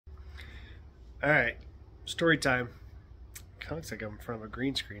All right, story time. Kind of looks like I'm in front of a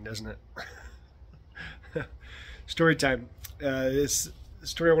green screen, doesn't it? Story time. This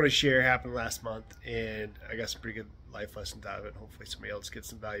story I want to share happened last month, and I got some pretty good life lessons out of it. Hopefully, somebody else gets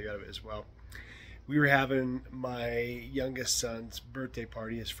some value out of it as well. We were having my youngest son's birthday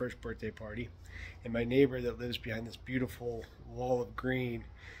party, his first birthday party, and my neighbor that lives behind this beautiful wall of green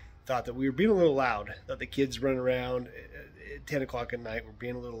thought that we were being a little loud, that the kids running around at 10 o'clock at night were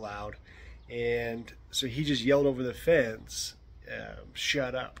being a little loud. And so he just yelled over the fence,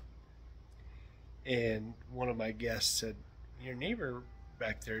 shut up. And one of my guests said, your neighbor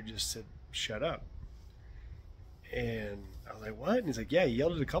back there just said, shut up. And I was like, what? And he's like, yeah, he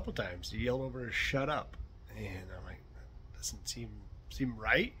yelled it a couple times. He yelled over to shut up. And I'm like, that doesn't seem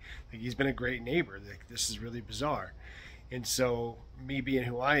right. Like, he's been a great neighbor. Like, this is really bizarre. And so me being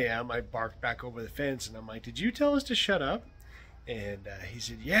who I am, I barked back over the fence and I'm like, did you tell us to shut up? And he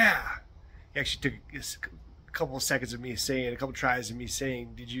said, yeah. He actually took a couple of seconds of me saying, a couple of tries of me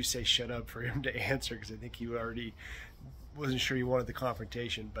saying, did you say shut up, for him to answer, because I think he already wasn't sure he wanted the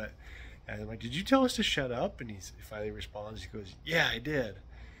confrontation. But I'm like, did you tell us to shut up? And he finally responds, he goes, yeah, I did.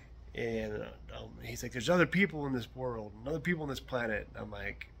 And he's like, there's other people in this world and other people on this planet. And I'm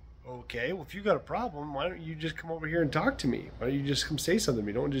like, okay, well, if you got a problem, why don't you just come over here and talk to me? Why don't you just come say something to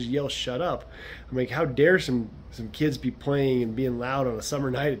me? Don't just yell shut up. I'm like, how dare some kids be playing and being loud on a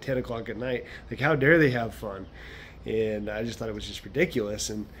summer night at 10 o'clock at night? Like, how dare they have fun? And I just thought it was just ridiculous.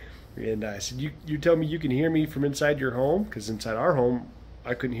 And I said, you tell me you can hear me from inside your home? Because inside our home,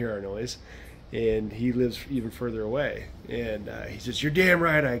 I couldn't hear our noise. And he lives even further away. And he says, you're damn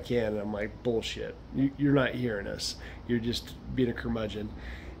right I can. And I'm like, bullshit. You're not hearing us. You're just being a curmudgeon.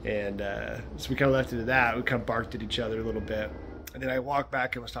 And so we kind of left it at that. We kind of barked at each other a little bit. And then I walked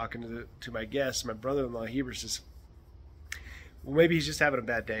back and was talking to my guest, my brother-in-law, Heber, says, well, maybe he's just having a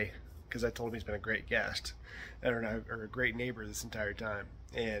bad day, because I told him he's been a great guest or a great neighbor this entire time.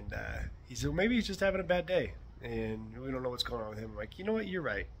 And he said, well, maybe he's just having a bad day, and we don't know what's going on with him. I'm like, you know what? You're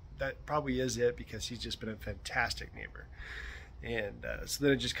right. That probably is it, because he's just been a fantastic neighbor. And so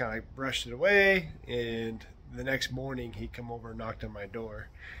then I just kind of like brushed it away, and the next morning he come over and knocked on my door.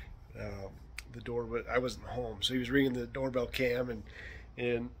 The door, I wasn't home, so he was ringing the doorbell cam,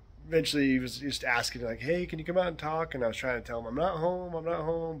 and eventually he was just asking, like, hey, can you come out and talk? And I was trying to tell him I'm not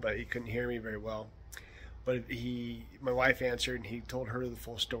home, but he couldn't hear me very well. But my wife answered, and he told her the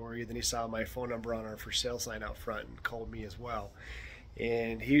full story. Then he saw my phone number on our for sale sign out front and called me as well.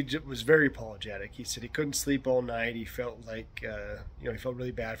 And he was very apologetic. He said he couldn't sleep all night. He felt like, he felt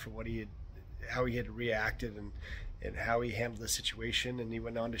really bad for how he had reacted and how he handled the situation. And he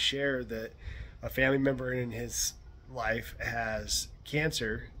went on to share that a family member in his life has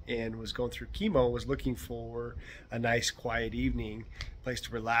cancer and was going through chemo, was looking for a nice quiet evening, place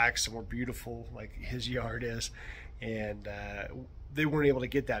to relax, somewhere beautiful like his yard is. And they weren't able to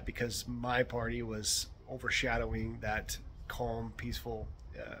get that because my party was overshadowing that calm, peaceful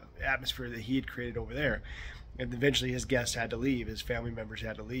atmosphere that he had created over there. And eventually his guests had to leave, his family members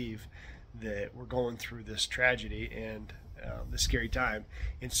had to leave, that were going through this tragedy and this scary time.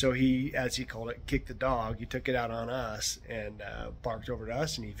 And so he, as he called it, kicked the dog. He took it out on us and barked over to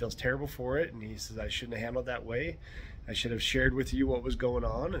us, and he feels terrible for it. And he says, I shouldn't have handled it that way. I should have shared with you what was going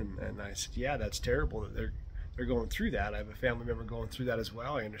on. And I said, yeah, that's terrible that they're going through that. I have a family member going through that as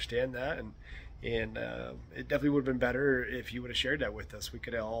well. I understand that. And it definitely would have been better if you would have shared that with us. We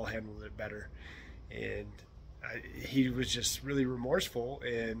could have all handled it better. And he was just really remorseful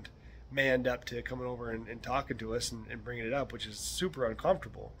and manned up to coming over and talking to us and bringing it up, which is super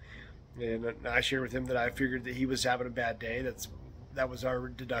uncomfortable. And I shared with him that I figured that he was having a bad day. That was our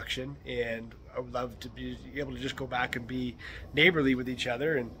deduction, and I would love to be able to just go back and be neighborly with each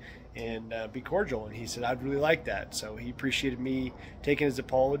other and be cordial. And he said, I'd really like that. So he appreciated me taking his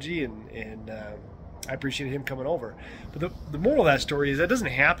apology, and I appreciated him coming over. But the moral of that story is that doesn't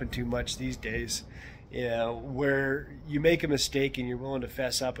happen too much these days, where you make a mistake and you're willing to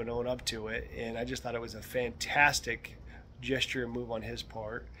fess up and own up to it. And I just thought it was a fantastic gesture and move on his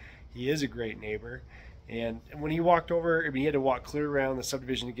part. He is a great neighbor. And when he walked over, he had to walk clear around the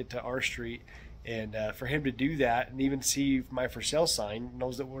subdivision to get to our street. And for him to do that and even see my for sale sign,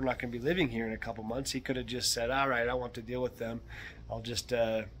 knows that we're not going to be living here in a couple months, he could have just said, all right, I want to deal with them. I'll just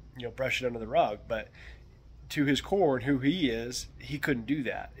brush it under the rug. But to his core and who he is, he couldn't do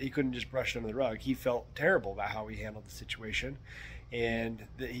that. He couldn't just brush it under the rug. He felt terrible about how he handled the situation, and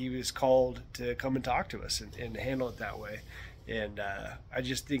that he was called to come and talk to us and handle it that way. And I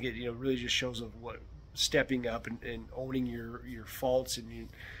just think it really just shows of what stepping up and owning your faults and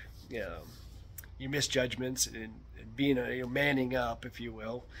your misjudgments and being manning up, if you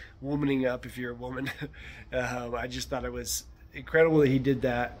will, womaning up if you're a woman. I just thought it was incredible that he did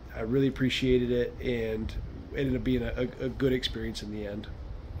that. I really appreciated it, and ended up being a good experience in the end.